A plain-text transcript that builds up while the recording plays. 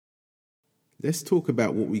Let's talk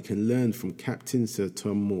about what we can learn from Captain Sir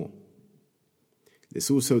Tom Moore.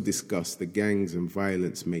 Let's also discuss the gangs and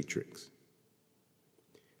violence matrix.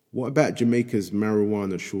 What about Jamaica's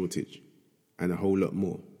marijuana shortage? And a whole lot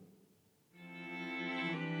more.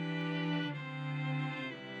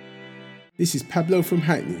 This is Pablo from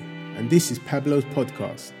Hackney, and this is Pablo's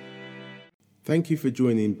podcast. Thank you for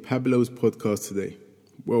joining Pablo's podcast today.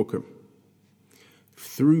 Welcome.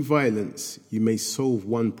 Through violence, you may solve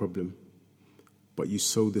one problem, but you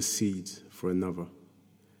sow the seeds for another.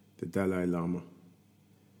 The Dalai Lama.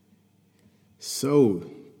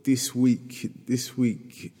 So, this week,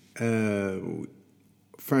 found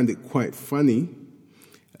it quite funny,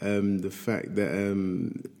 the fact that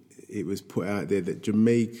it was put out there that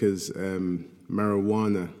Jamaica's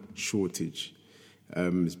marijuana shortage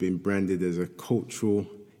has been branded as a cultural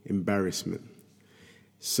embarrassment.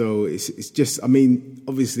 So it's just,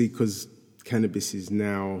 obviously because cannabis is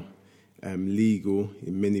now legal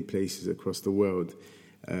in many places across the world.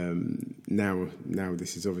 Now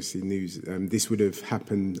this is obviously news. This would have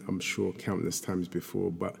happened, I'm sure, countless times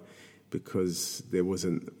before, but because there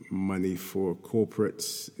wasn't money for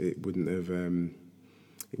corporates, it wouldn't have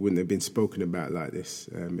been spoken about like this.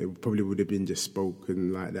 It probably would have been just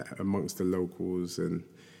spoken like that amongst the locals and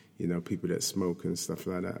people that smoke and stuff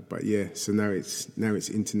like that. But yeah, so now it's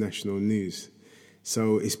international news.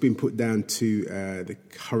 So it's been put down to the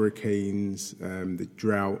hurricanes, the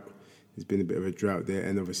drought. There's been a bit of a drought there,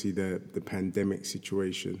 and obviously the pandemic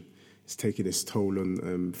situation is taking its toll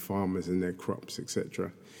on farmers and their crops,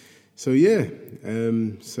 etc. So yeah,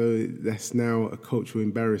 so that's now a cultural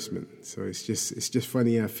embarrassment. So it's just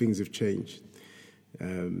funny how things have changed.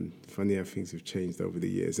 Funny how things have changed over the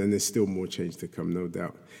years, and there's still more change to come, no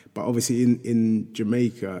doubt. But obviously in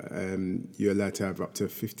Jamaica, you're allowed to have up to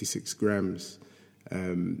 56 grams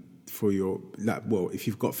for your, if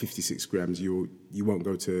you've got 56 grams, you won't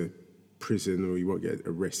go to prison or you won't get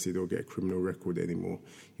arrested or get a criminal record anymore.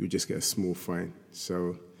 You'll just get a small fine.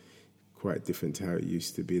 So quite different to how it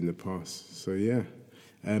used to be in the past. So yeah.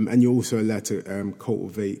 And you're also allowed to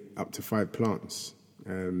cultivate up to 5 plants.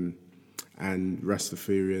 And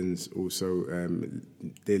Rastafarians also,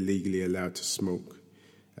 they're legally allowed to smoke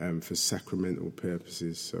for sacramental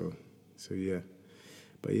purposes. So yeah.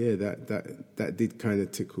 But yeah, that did kind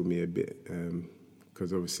of tickle me a bit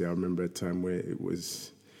because obviously I remember a time where it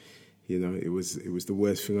was, it was the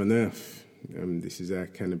worst thing on earth. This is how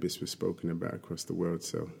cannabis was spoken about across the world.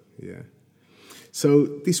 So yeah. So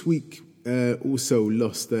this week also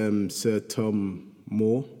lost Sir Tom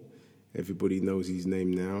Moore. Everybody knows his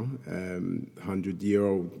name now.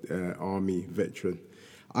 100-year-old army veteran.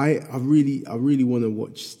 I really want to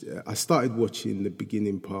watch. I started watching the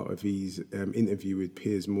beginning part of his interview with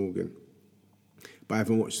Piers Morgan, but I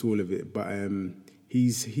haven't watched all of it. But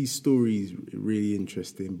his story is really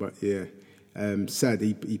interesting. But yeah, sad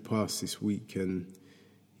he passed this week, and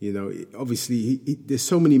obviously there's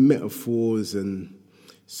so many metaphors and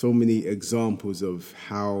so many examples of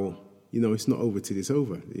how it's not over till it's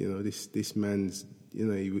over. This man's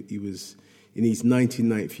he was in his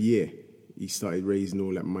 99th year. He started raising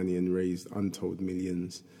all that money and raised untold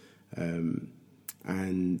millions,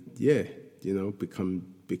 and yeah,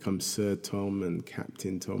 become Sir Tom and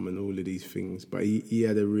Captain Tom and all of these things. But he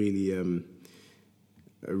had a really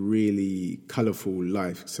colourful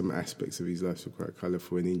life. Some aspects of his life were quite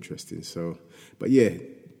colourful and interesting. So, but yeah,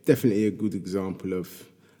 definitely a good example of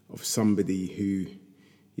somebody who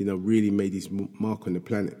really made his mark on the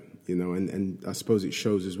planet. And I suppose it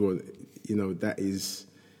shows as well.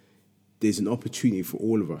 There's an opportunity for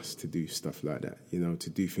all of us to do stuff like that, to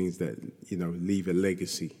do things that, leave a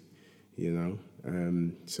legacy,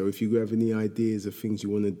 So if you have any ideas of things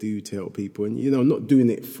you want to do to help people, and, not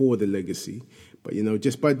doing it for the legacy, but,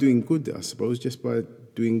 just by doing good, I suppose, just by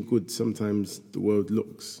doing good, sometimes the world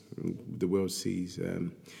looks, the world sees.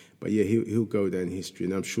 But yeah, he'll go down in history,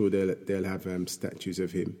 and I'm sure they'll have statues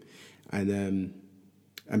of him.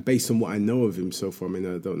 And based on what I know of him so far,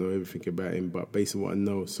 I don't know everything about him, but based on what I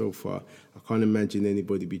know so far, I can't imagine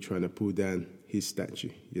anybody be trying to pull down his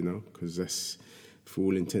statue, because that's, for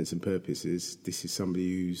all intents and purposes, this is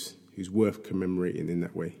somebody who's worth commemorating in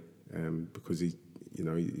that way, because he's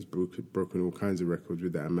broken all kinds of records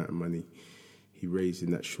with that amount of money he raised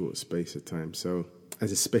in that short space of time. So,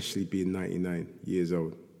 as especially being 99 years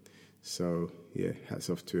old. So yeah, hats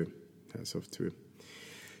off to him.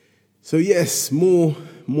 So yes, more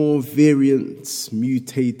variants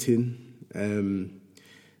mutating. The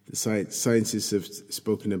scientists have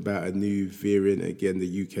spoken about a new variant again.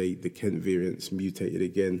 The UK, the Kent variant's mutated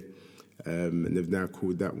again, and they've now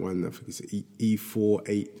called that one, I think it's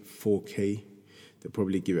E484K. they'll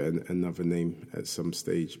probably give it another name at some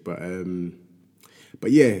stage. But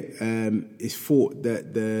yeah, it's thought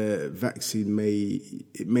that the vaccine may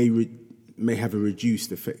have a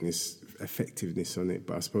reduced effectiveness on it,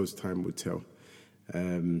 but I suppose time will tell.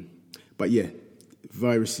 But yeah,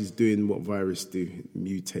 virus is doing what virus do,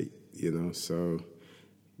 mutate, so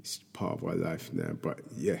it's part of our life now. But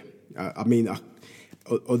yeah, I mean,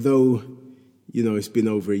 although, it's been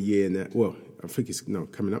over a year now, well, I think it's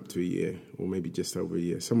coming up to a year, or maybe just over a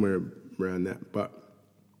year, somewhere around that. But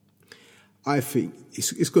I think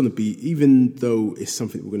it's going to be, even though it's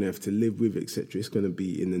something we're going to have to live with, etc., it's going to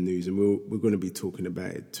be in the news, and we're going to be talking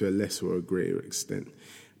about it to a lesser or a greater extent.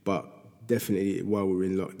 But definitely, while we're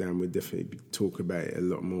in lockdown, we'll definitely talk about it a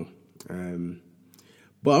lot more.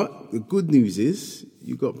 But the good news is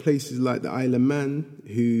you've got places like the Isle of Man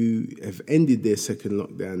who have ended their second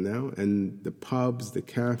lockdown now, and the pubs, the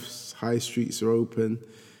cafes, high streets are open.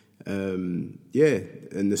 And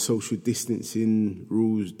the social distancing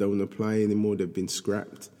rules don't apply anymore. They've been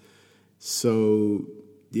scrapped. So,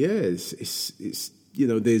 yeah, it's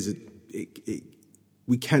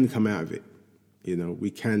we can come out of it.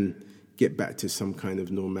 We can get back to some kind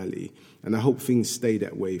of normality. And I hope things stay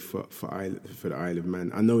that way for the Isle of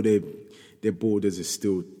Man. I know their borders are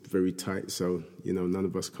still very tight, so, none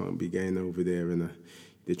of us can't be going over there, and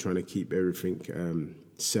they're trying to keep everything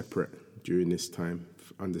separate during this time,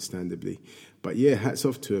 understandably. But yeah, hats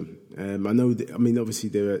off to them. Obviously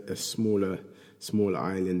they're a smaller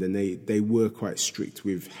island, and they were quite strict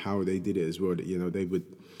with how they did it as well. That, they would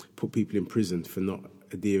put people in prison for not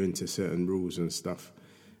adhering to certain rules and stuff.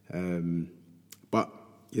 But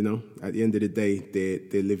at the end of the day,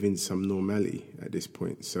 they're living some normality at this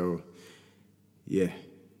point. So yeah,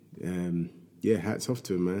 hats off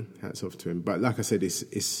to him, man. Hats off to him. But like I said,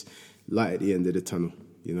 it's light at the end of the tunnel.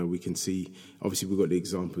 We can see, obviously we've got the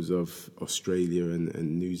examples of Australia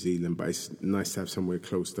and New Zealand, but it's nice to have somewhere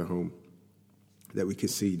close to home that we can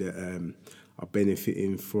see that are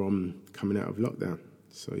benefiting from coming out of lockdown.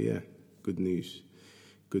 So yeah, good news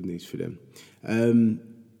for them.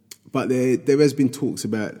 But there has been talks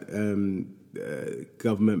about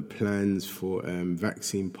government plans for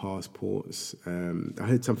vaccine passports. I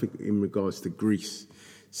heard something in regards to Greece.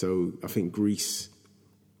 So I think Greece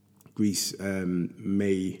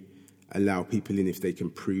may allow people in if they can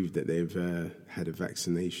prove that they've had a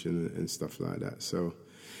vaccination and stuff like that. So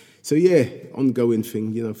yeah, ongoing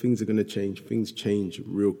thing. Things are going to change. Things change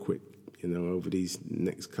real quick. Over these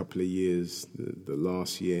next couple of years, the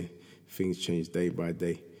last year, things change day by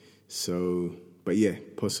day. So, but yeah,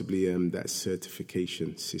 possibly that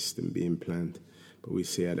certification system being planned. But we'll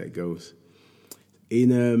see how that goes.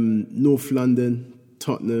 In North London,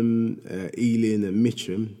 Tottenham, Ealing and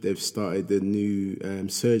Mitcham, they've started the new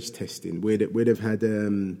surge testing where they've had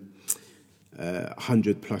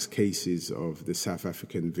 100 plus cases of the South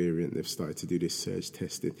African variant. They've started to do this surge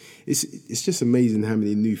testing. It's just amazing how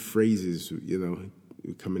many new phrases,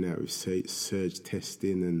 coming out with surge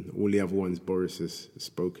testing and all the other ones Boris has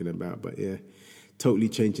spoken about. But yeah, totally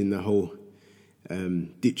changing the whole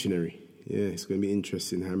dictionary. Yeah, it's going to be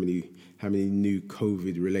interesting how many new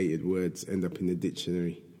COVID-related words end up in the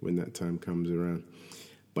dictionary when that time comes around.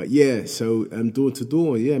 But yeah, so door to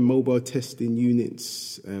door, yeah, mobile testing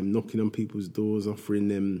units, knocking on people's doors, offering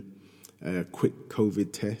them quick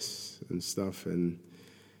COVID tests and stuff. And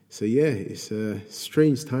so yeah, it's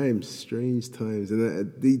strange times.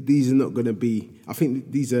 And these are not going to be, I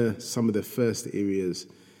think these are some of the first areas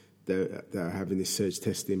that are having this surge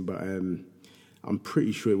testing, but I'm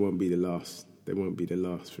pretty sure it won't be the last. They won't be the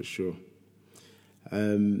last for sure.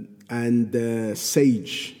 And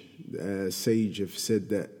Sage have said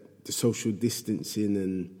that the social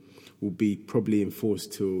distancing will be probably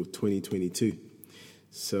enforced till 2022.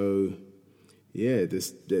 So yeah,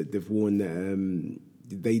 they've warned that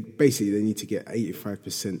they need to get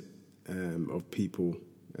 85% of people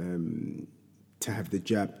to have the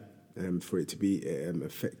jab for it to be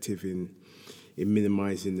effective in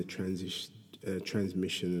minimizing the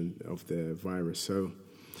transmission of the virus. So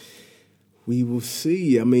we will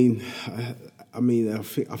see. I think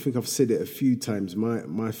I've said it a few times.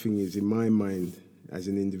 My thing is, in my mind as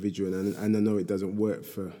an individual, and I know it doesn't work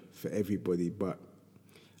for everybody, but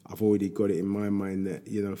I've already got it in my mind that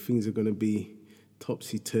things are going to be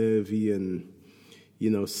topsy-turvy and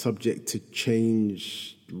subject to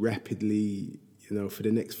change rapidly for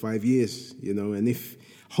the next 5 years. And if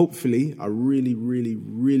hopefully, I really, really,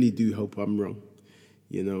 really do hope I'm wrong.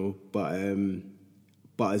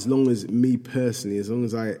 But as long as me personally, as long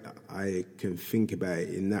as I can think about it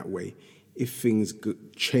in that way, if things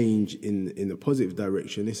change in a positive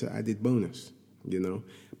direction, it's an added bonus,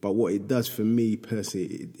 But what it does for me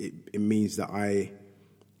personally, it means that I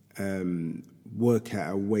work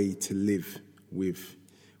out a way to live with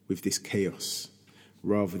this chaos,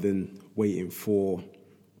 rather than waiting for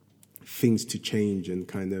things to change and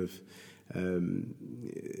kind of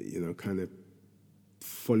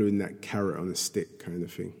following that carrot on a stick kind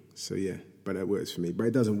of thing. So yeah, but that works for me. But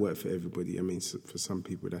it doesn't work for everybody. I mean, for some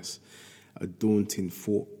people, that's a daunting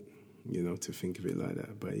thought, to think of it like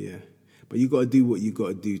that. But yeah, but you got to do what you got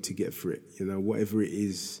to do to get through it. Whatever it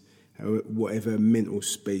is, whatever mental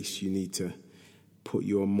space you need to put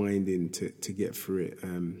your mind in to get through it,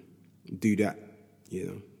 do that.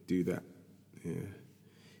 Do that. Yeah.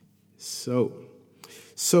 So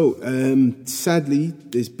sadly,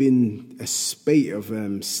 there's been a spate of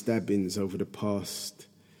stabbings over this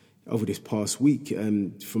past week,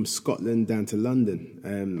 from Scotland down to London.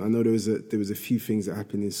 I know there was a few things that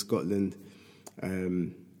happened in Scotland,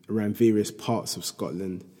 around various parts of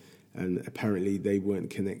Scotland, and apparently they weren't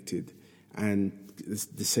connected. And it's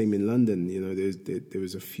the same in London. There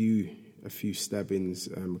was a few stabbings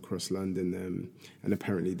across London, and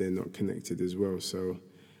apparently they're not connected as well. So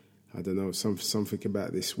I don't know, something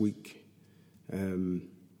about this week.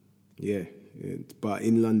 But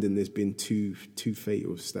in London, there's been two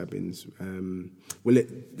fatal stabbings.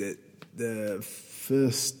 The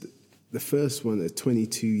first one, a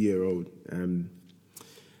 22-year-old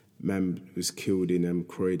man was killed in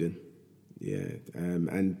Croydon. Yeah,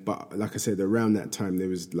 but like I said, around that time there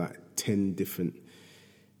was like 10 different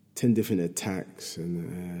attacks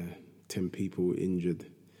and 10 people injured.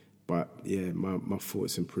 But yeah, my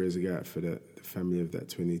thoughts and prayers go out for the family of that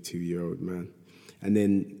 22-year-old man. And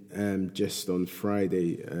then just on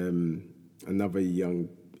Friday, another a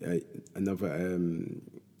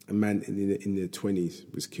man in the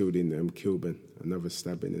 20s was killed in Kilburn, another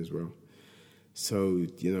stabbing as well. So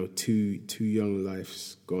two young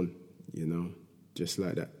lives gone, just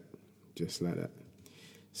like that.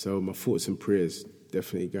 So my thoughts and prayers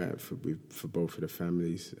definitely go out for both of the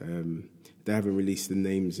families. They haven't released the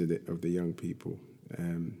names of the young people,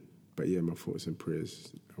 but yeah, my thoughts and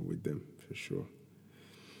prayers are with them for sure.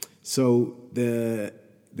 So the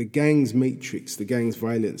gangs matrix, the gangs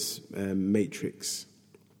violence matrix,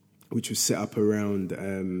 which was set up around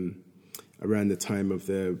the time of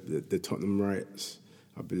the Tottenham riots,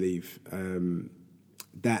 I believe,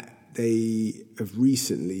 that they have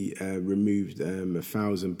recently removed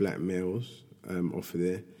 1,000 black males off of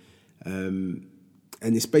there.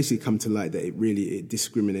 And it's basically come to light that it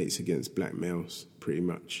discriminates against black males pretty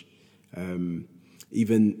much.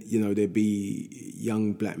 Even, there'd be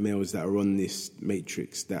young black males that are on this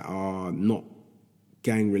matrix that are not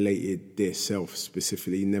gang-related themselves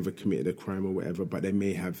specifically, never committed a crime or whatever, but they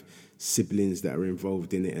may have siblings that are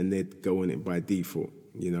involved in it and they'd go on it by default,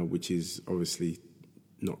 which is obviously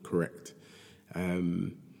not correct.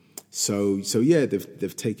 So yeah,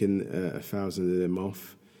 they've taken 1,000 of them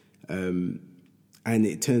off. And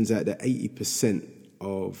it turns out that 80%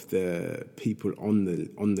 of the people on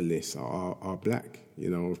the list are black,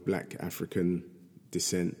 of black African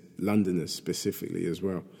descent, Londoners specifically as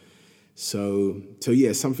well. So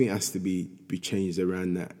yeah, something has to be changed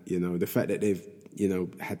around that. The fact that they've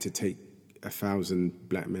had to take 1,000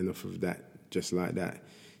 black men off of that just like that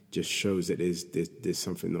just shows that there's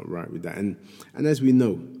something not right with that. And as we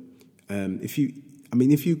know, if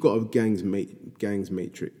you've got a gangs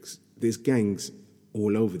matrix, there's gangs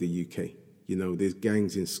all over the UK. There's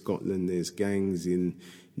gangs in Scotland, there's gangs in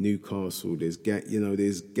Newcastle, there's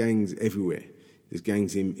gangs everywhere. There's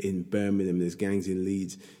gangs in Birmingham, there's gangs in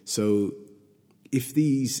Leeds. So if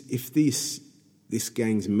this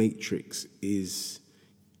gangs matrix is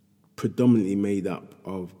predominantly made up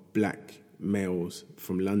of black males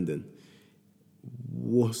from London,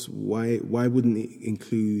 why wouldn't it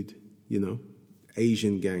include,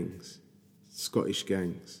 Asian gangs, Scottish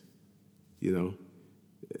gangs,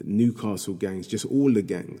 Newcastle gangs, just all the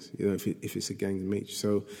gangs, if it's a gang matrix.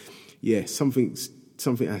 So yeah, something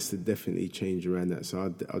has to definitely change around that. So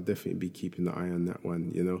I'll definitely be keeping an eye on that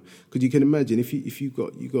one, because you can imagine if you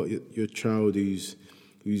got your child who's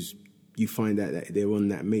you find out that they're on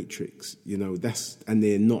that matrix, and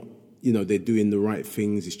they're not, they're doing the right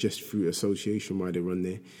things. It's just through association why they're on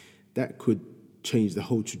there. That could change the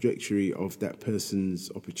whole trajectory of that person's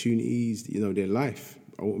opportunities, their life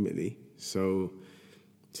ultimately. So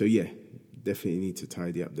yeah, definitely need to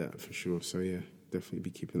tidy up that for sure. So yeah, definitely be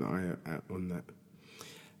keeping an eye out on that.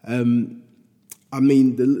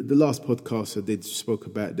 The last podcast I did spoke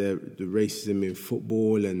about the racism in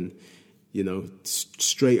football, and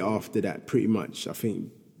straight after that, pretty much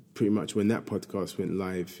when that podcast went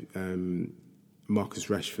live, Marcus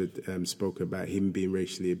Rashford spoke about him being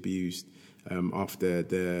racially abused after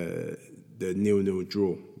the 0-0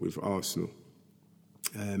 draw with Arsenal,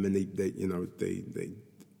 and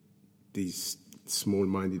these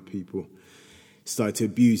small-minded people started to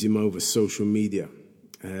abuse him over social media.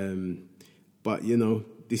 But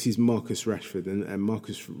this is Marcus Rashford, and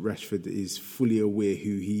Marcus Rashford is fully aware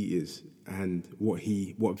who he is and what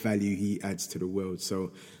value he adds to the world.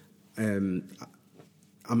 So I'm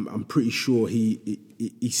pretty sure he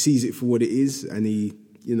sees it for what it is, and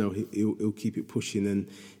he'll keep it pushing, and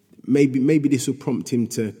maybe this will prompt him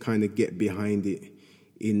to kind of get behind it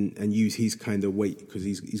and use his kind of weight, because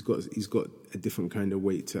he's got a different kind of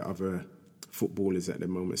weight to other footballers at the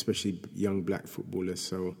moment, especially young black footballers.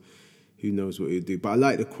 So who knows what he'll do. But I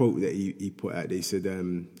like the quote that he put out there. He said,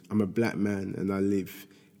 I'm a black man and I live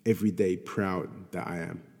every day proud that I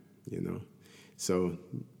am, So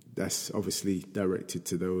that's obviously directed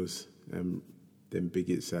to those them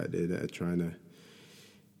bigots out there that are trying to,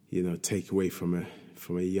 take away from a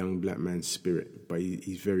young black man's spirit. But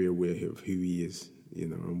he's very aware of who he is,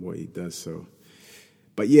 and what he does. So,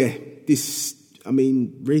 but yeah,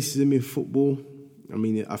 racism in football,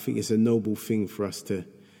 I think it's a noble thing for us to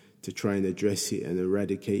try and address it and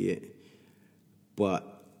eradicate it.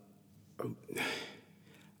 But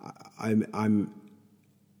I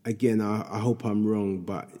hope I'm wrong,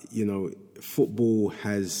 but football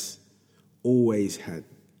has always had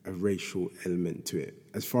a racial element to it,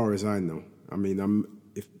 as far as I know. I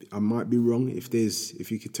might be wrong.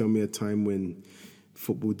 If you could tell me a time when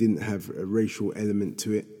football didn't have a racial element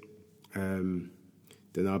to it, then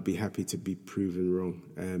I'll be happy to be proven wrong.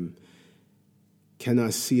 Can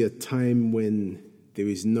I see a time when there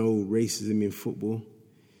is no racism in football?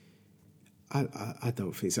 I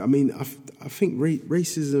don't think so. I think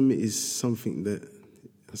racism is something that,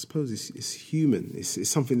 I suppose, it's human. It's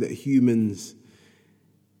something that humans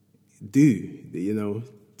do,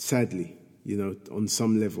 sadly, on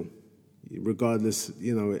some level. Regardless,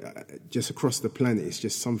 just across the planet, it's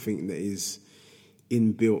just something that is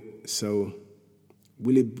inbuilt. So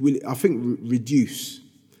will it I think reduce.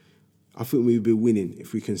 I think we'll be winning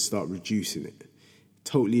if we can start reducing it.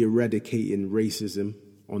 Totally eradicating racism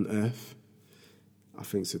on Earth, I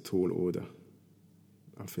think it's a tall order.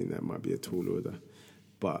 I think that might be a tall order.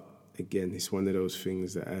 But again, it's one of those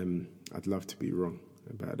things that I'd love to be wrong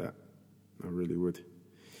about that. I really would.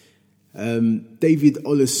 David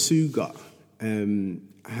Olusoga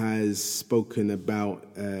has spoken about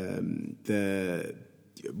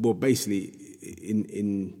basically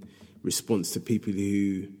in response to people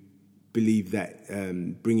who believe that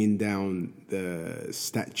bringing down the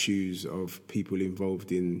statues of people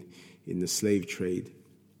involved in the slave trade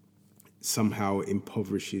somehow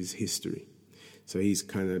impoverishes history. So he's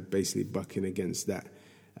kind of basically bucking against that,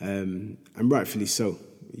 and rightfully so,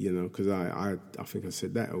 because I think I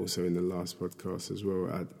said that also in the last podcast as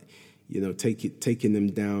well. Taking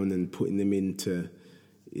them down and putting them into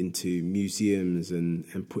museums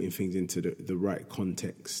and putting things into the right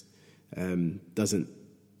context doesn't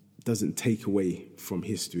take away from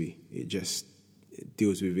history. It just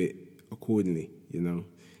deals with it accordingly,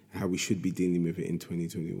 how we should be dealing with it in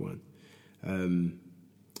 2021.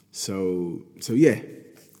 So yeah,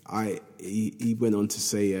 he went on to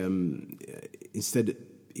say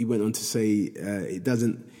it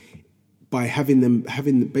doesn't, by having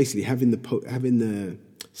the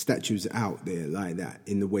statues out there like that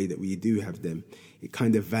in the way that we do have them, it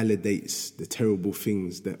kind of validates the terrible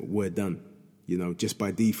things that were done. Just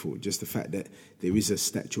by default, just the fact that there is a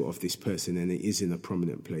statue of this person and it is in a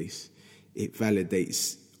prominent place, it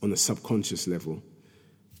validates on a subconscious level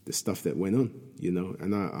the stuff that went on,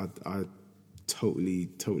 and I totally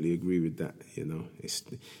agree with that,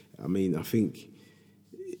 I think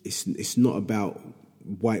it's not about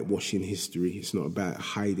whitewashing history, it's not about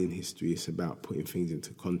hiding history, it's about putting things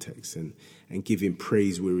into context and giving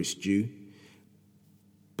praise where it's due,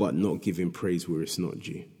 but not giving praise where it's not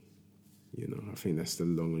due. I think that's the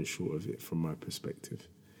long and short of it from my perspective.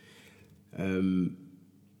 But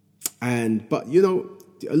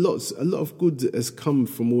a lot of good has come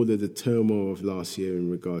from all of the turmoil of last year in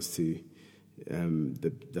regards to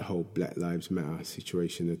the whole Black Lives Matter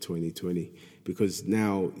situation of 2020, because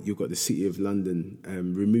now you've got the City of London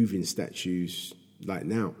removing statues like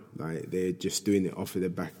they're just doing it off of their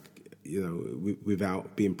back,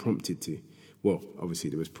 without being prompted to. Well,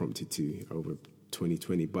 obviously there was prompted to over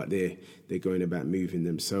 2020, but they're going about moving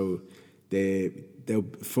them. So they'll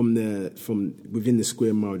from within the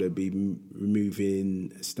square mile they'll be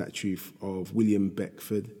removing a statue of William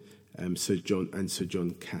Beckford, Sir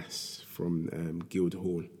John Cass from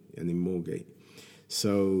Guildhall and in Moorgate.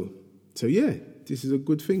 So so yeah, this is a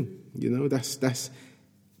good thing. That's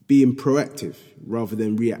being proactive rather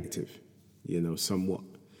than reactive. Somewhat.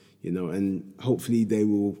 And hopefully they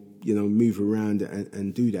will move around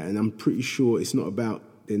and do that. And I'm pretty sure it's not about,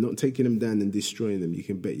 they're not taking them down and destroying them. You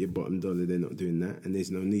can bet your bottom dollar they're not doing that, and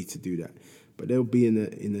there's no need to do that. But they'll be in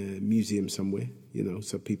a museum somewhere,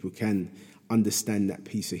 so people can understand that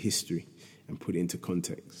piece of history and put it into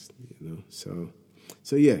context,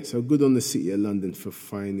 So good on the City of London for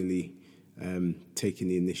finally taking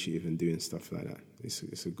the initiative and doing stuff like that.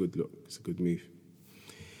 It's a good look. It's a good move.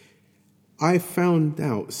 I found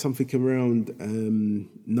out something around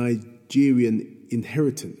Nigerian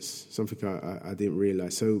inheritance, something I didn't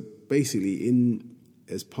realize. So basically,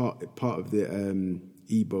 as part of the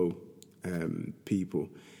Igbo people,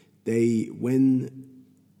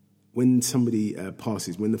 when somebody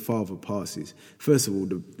passes, when the father passes, first of all,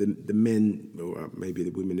 the men, or maybe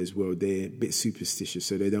the women as well, they're a bit superstitious,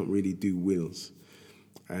 so they don't really do wills.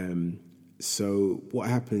 So what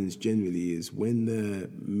happens generally is when the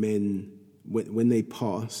men, when they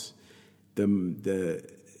pass, the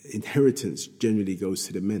inheritance generally goes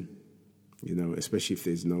to the men, especially if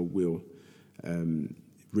there's no will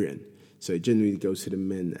written. So it generally goes to the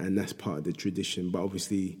men, and that's part of the tradition. But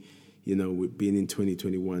obviously, with being in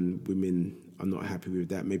 2021, women are not happy with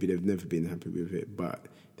that. Maybe they've never been happy with it, but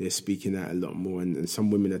they're speaking out a lot more. And some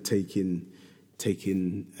women are taking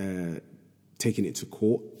it to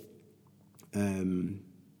court. And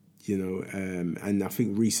I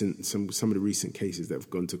think some of the recent cases that have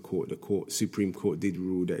gone to court, the Supreme Court did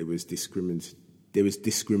rule that it was there was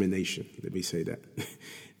discrimination. Let me say that.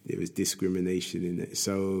 There was discrimination in it.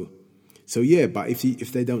 So yeah, but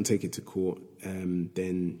if they don't take it to court,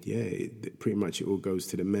 then yeah, pretty much it all goes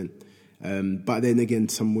to the men. But then again,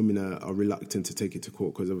 some women are reluctant to take it to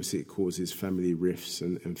court because obviously it causes family rifts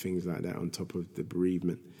and things like that on top of the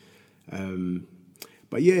bereavement.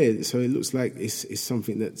 But yeah, so it looks like it's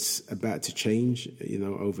something that's about to change,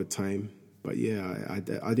 over time. But yeah, I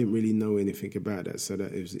didn't really know anything about that, so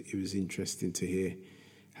that it was interesting to hear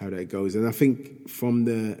how that goes. And I think from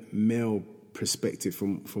the male perspective,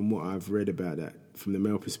 from what I've read about that, from the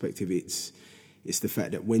male perspective, it's the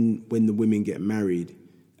fact that when the women get married,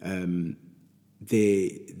 the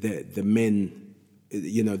men,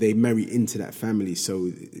 they marry into that family,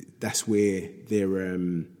 so that's where their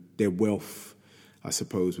wealth, I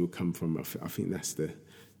suppose, will come from. I think that's the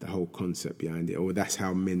whole concept behind it, or that's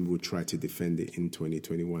how men will try to defend it in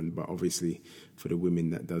 2021. But obviously, for the women,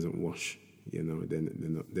 that doesn't wash. They're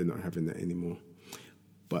not having that anymore.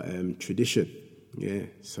 But tradition, yeah.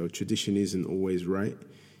 So tradition isn't always right,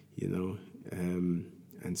 and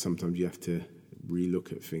sometimes you have to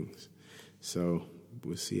relook at things. So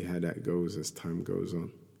we'll see how that goes as time goes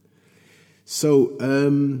on. So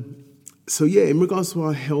yeah, in regards to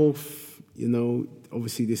our health,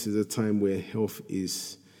 obviously this is a time where health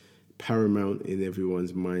is paramount in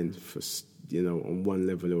everyone's mind, for on one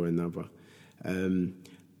level or another.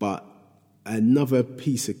 But another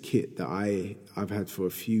piece of kit that I've had for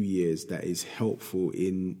a few years that is helpful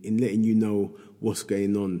in letting you know what's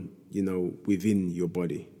going on, within your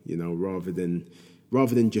body, rather than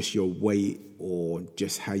just your weight or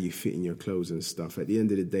just how you fit in your clothes and stuff. At the end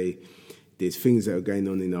of the day, there's things that are going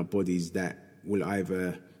on in our bodies that will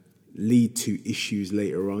either lead to issues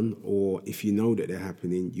later on, or if you know that they're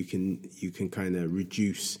happening, you can kind of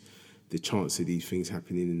reduce the chance of these things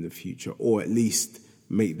happening in the future, or at least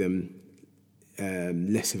make them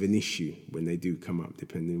less of an issue when they do come up,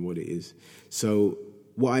 depending on what it is. So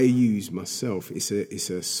what I use myself is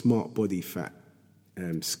a smart body fat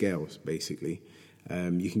scales, basically.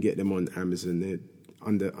 You can get them on Amazon. They're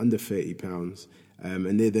under £30,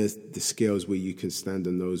 and they're the scales where you can stand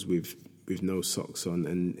on those with no socks on,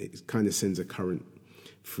 and it kind of sends a current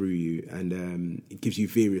through you, and it gives you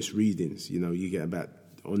various readings. You get about,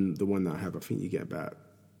 on the one that I have, I think you get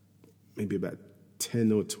maybe about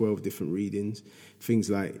 10 or 12 different readings. Things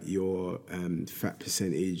like your fat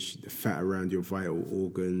percentage, the fat around your vital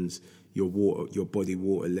organs, your body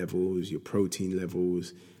water levels, your protein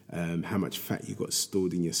levels, how much fat you got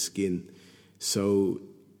stored in your skin. So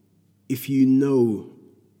if you know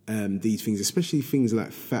these things, especially things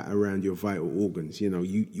like fat around your vital organs, you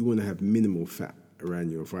want to have minimal fat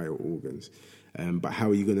around your vital organs. But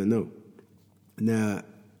how are you going to know? Now,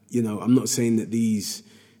 I'm not saying that these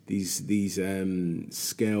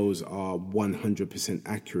scales are 100%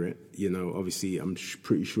 accurate. Obviously, I'm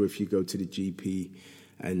pretty sure if you go to the GP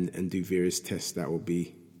and do various tests, that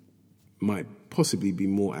might possibly be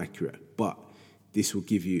more accurate. But this will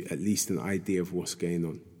give you at least an idea of what's going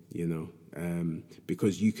on.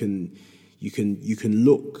 Because you can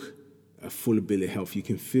look a full bill of health. You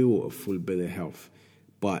can feel a full bill of health,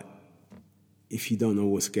 but if you don't know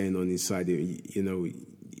what's going on inside it,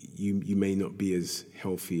 you may not be as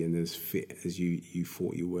healthy and as fit as you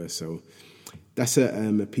thought you were. So that's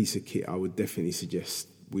a piece of kit I would definitely suggest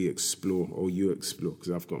we explore, or you explore,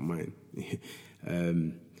 because I've got mine.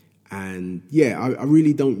 And yeah, I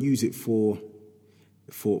really don't use it for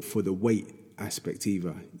the weight aspect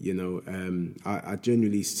either. I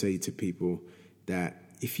generally say to people that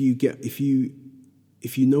if you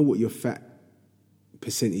know what your fat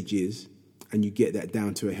percentage is and you get that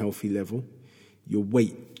down to a healthy level, your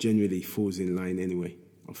weight generally falls in line anyway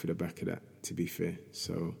off of the back of that, to be fair.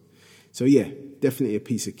 So yeah, definitely a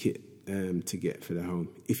piece of kit to get for the home.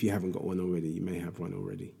 If you haven't got one already, you may have one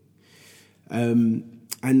already. And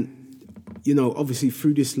obviously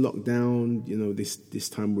through this lockdown, this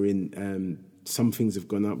time we're in, some things have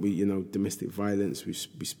gone up. Domestic violence, we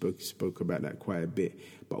spoke about that quite a bit.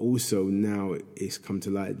 But also now it's come to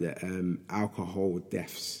light that alcohol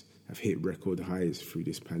deaths have hit record highs through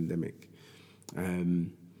this pandemic.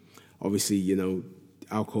 Obviously,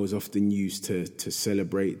 alcohol is often used to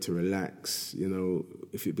celebrate, to relax.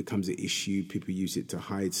 If it becomes an issue, people use it to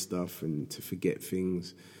hide stuff and to forget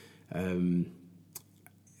things.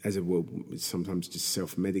 As it will, sometimes just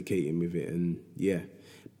self-medicating with it, and yeah.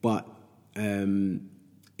 But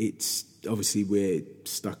it's obviously we're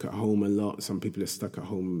stuck at home a lot. Some people are stuck at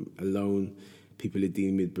home alone. People are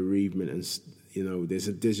dealing with bereavement, and there's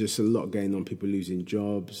just a lot going on. People losing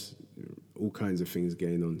jobs, all kinds of things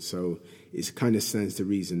going on. So it kind of stands to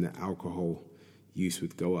reason that alcohol use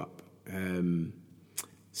would go up.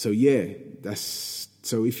 So yeah,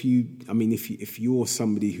 if you're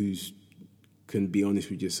somebody who's can be honest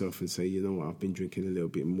with yourself and say, I've been drinking a little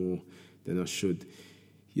bit more than I should.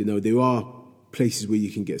 There are places where you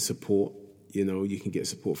can get support. You can get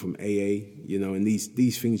support from AA. And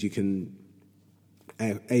these things you can.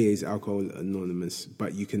 AA is Alcohol Anonymous,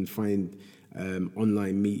 but you can find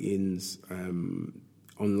online meetings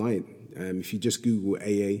online. If you just Google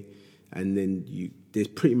AA, and then there's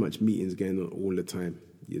pretty much meetings going on all the time.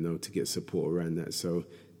 To get support around that. So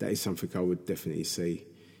that is something I would definitely say.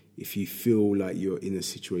 If you feel like you're in a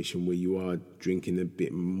situation where you are drinking a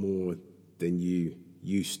bit more than you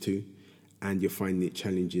used to, and you're finding it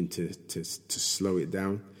challenging to slow it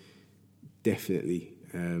down, definitely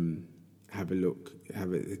have a look.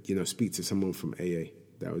 Speak to someone from AA.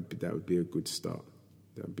 That would be a good start.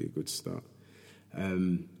 That would be a good start.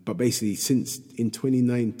 But basically, since in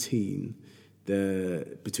 2019,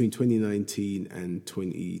 between 2019 and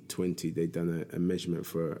 2020, they've done a measurement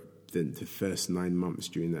for the first 9 months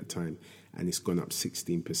during that time, and it's gone up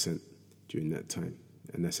 16% during that time,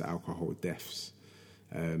 and that's alcohol deaths.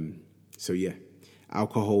 So yeah,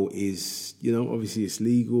 alcohol is, obviously it's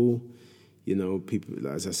legal. People,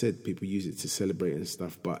 as I said, people use it to celebrate and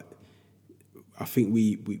stuff, but I think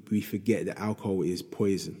we forget that alcohol is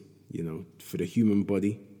poison. For the human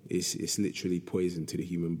body, it's literally poison to the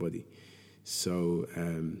human body. So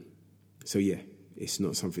yeah. It's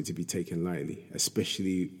not something to be taken lightly,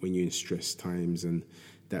 especially when you're in stress times and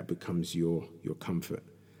that becomes your comfort.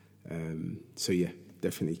 So yeah,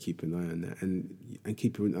 definitely keep an eye on that, and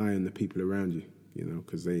keep an eye on the people around you,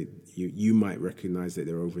 because you might recognize that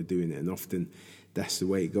they're overdoing it, and often that's the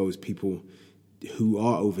way it goes. People who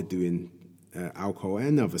are overdoing alcohol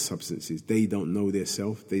and other substances, they don't know their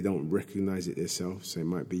self, they don't recognize it themselves. So it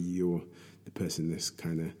might be the person that's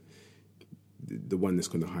kind of the one that's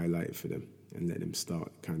going to highlight it for them and let them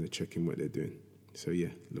start kind of checking what they're doing. So yeah,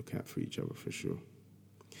 look out for each other for sure.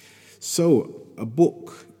 So a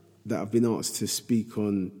book that I've been asked to speak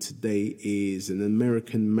on today is An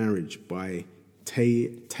American Marriage by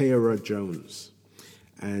Tayari Jones.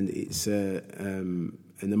 And it's an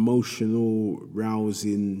emotional,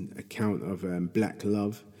 rousing account of black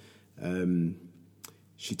love.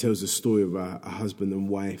 She tells the story of a husband and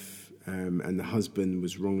wife, and the husband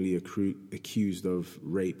was wrongly accused of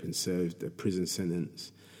rape and served a prison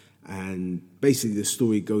sentence. And basically the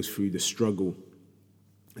story goes through the struggle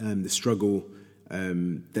that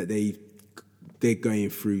they're going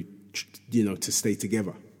through, to stay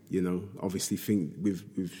together. Obviously think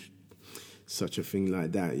with such a thing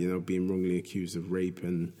like that, being wrongly accused of rape,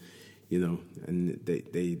 and and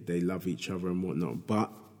they love each other and whatnot,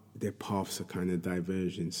 but their paths are kind of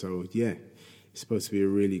diverging. So yeah, it's supposed to be a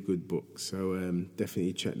really good book. So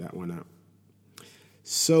definitely check that one out.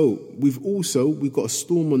 So we've got a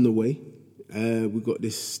storm on the way. We've got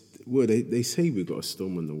this. Well, they say we've got a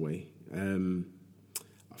storm on the way.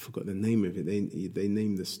 I forgot the name of it. They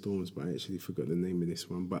named the storms, but I actually forgot the name of this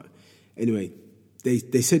one. But anyway,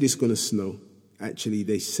 they said it's going to snow. Actually,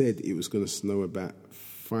 they said it was going to snow about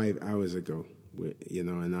 5 hours ago,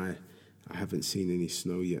 and I haven't seen any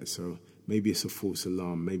snow yet. So maybe it's a false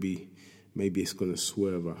alarm. Maybe it's going to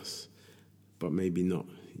swerve us, but maybe not.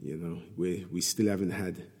 We still haven't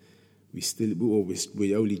had.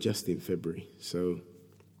 We're only just in February, so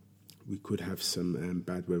we could have some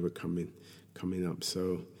bad weather coming up.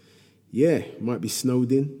 So yeah, might be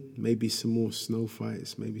snowed in. Maybe some more snow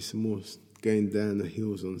fights. Maybe some more going down the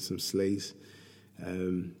hills on some sleighs.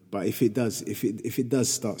 But if it does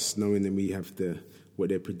start snowing, and we have what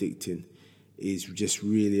they're predicting is just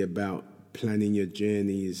really about planning your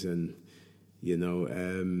journeys and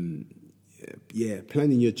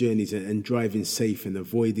planning your journeys and driving safe and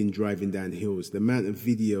avoiding driving down hills. The amount of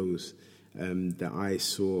videos that I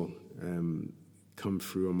saw come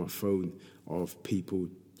through on my phone of people,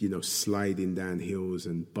 sliding down hills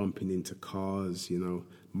and bumping into cars,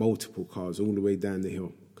 multiple cars all the way down the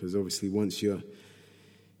hill. Because obviously once you're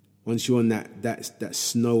on that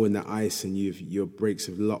snow and that ice and your brakes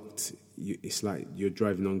have locked, it's like you're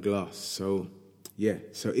driving on glass. So yeah,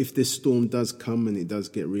 so if this storm does come and it does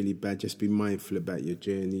get really bad, just be mindful about your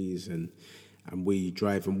journeys and where you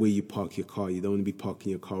drive and where you park your car. You don't want to be parking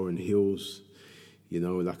your car on hills.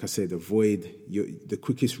 Like I said, avoid the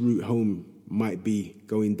quickest route home might be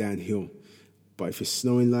going downhill. But if it's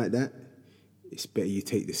snowing like that, it's better you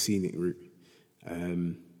take the scenic route.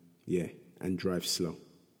 And drive slow.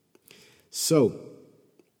 So,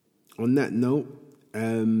 on that note,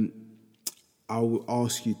 I will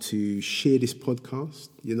ask you to share this podcast.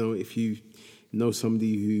 If you know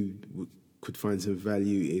somebody who could find some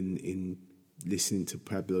value in listening to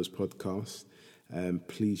Pablo's podcast,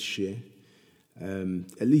 please share.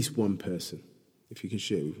 At least one person. If you can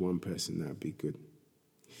share it with one person, that would be good.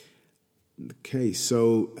 Okay,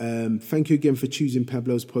 so thank you again for choosing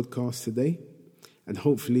Pablo's podcast today. And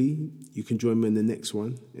hopefully you can join me in the next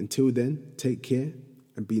one. Until then, take care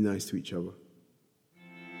and be nice to each other.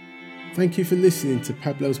 Thank you for listening to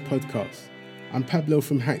Pablo's podcast. I'm Pablo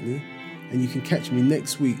from Hackney, and you can catch me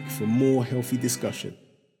next week for more healthy discussion.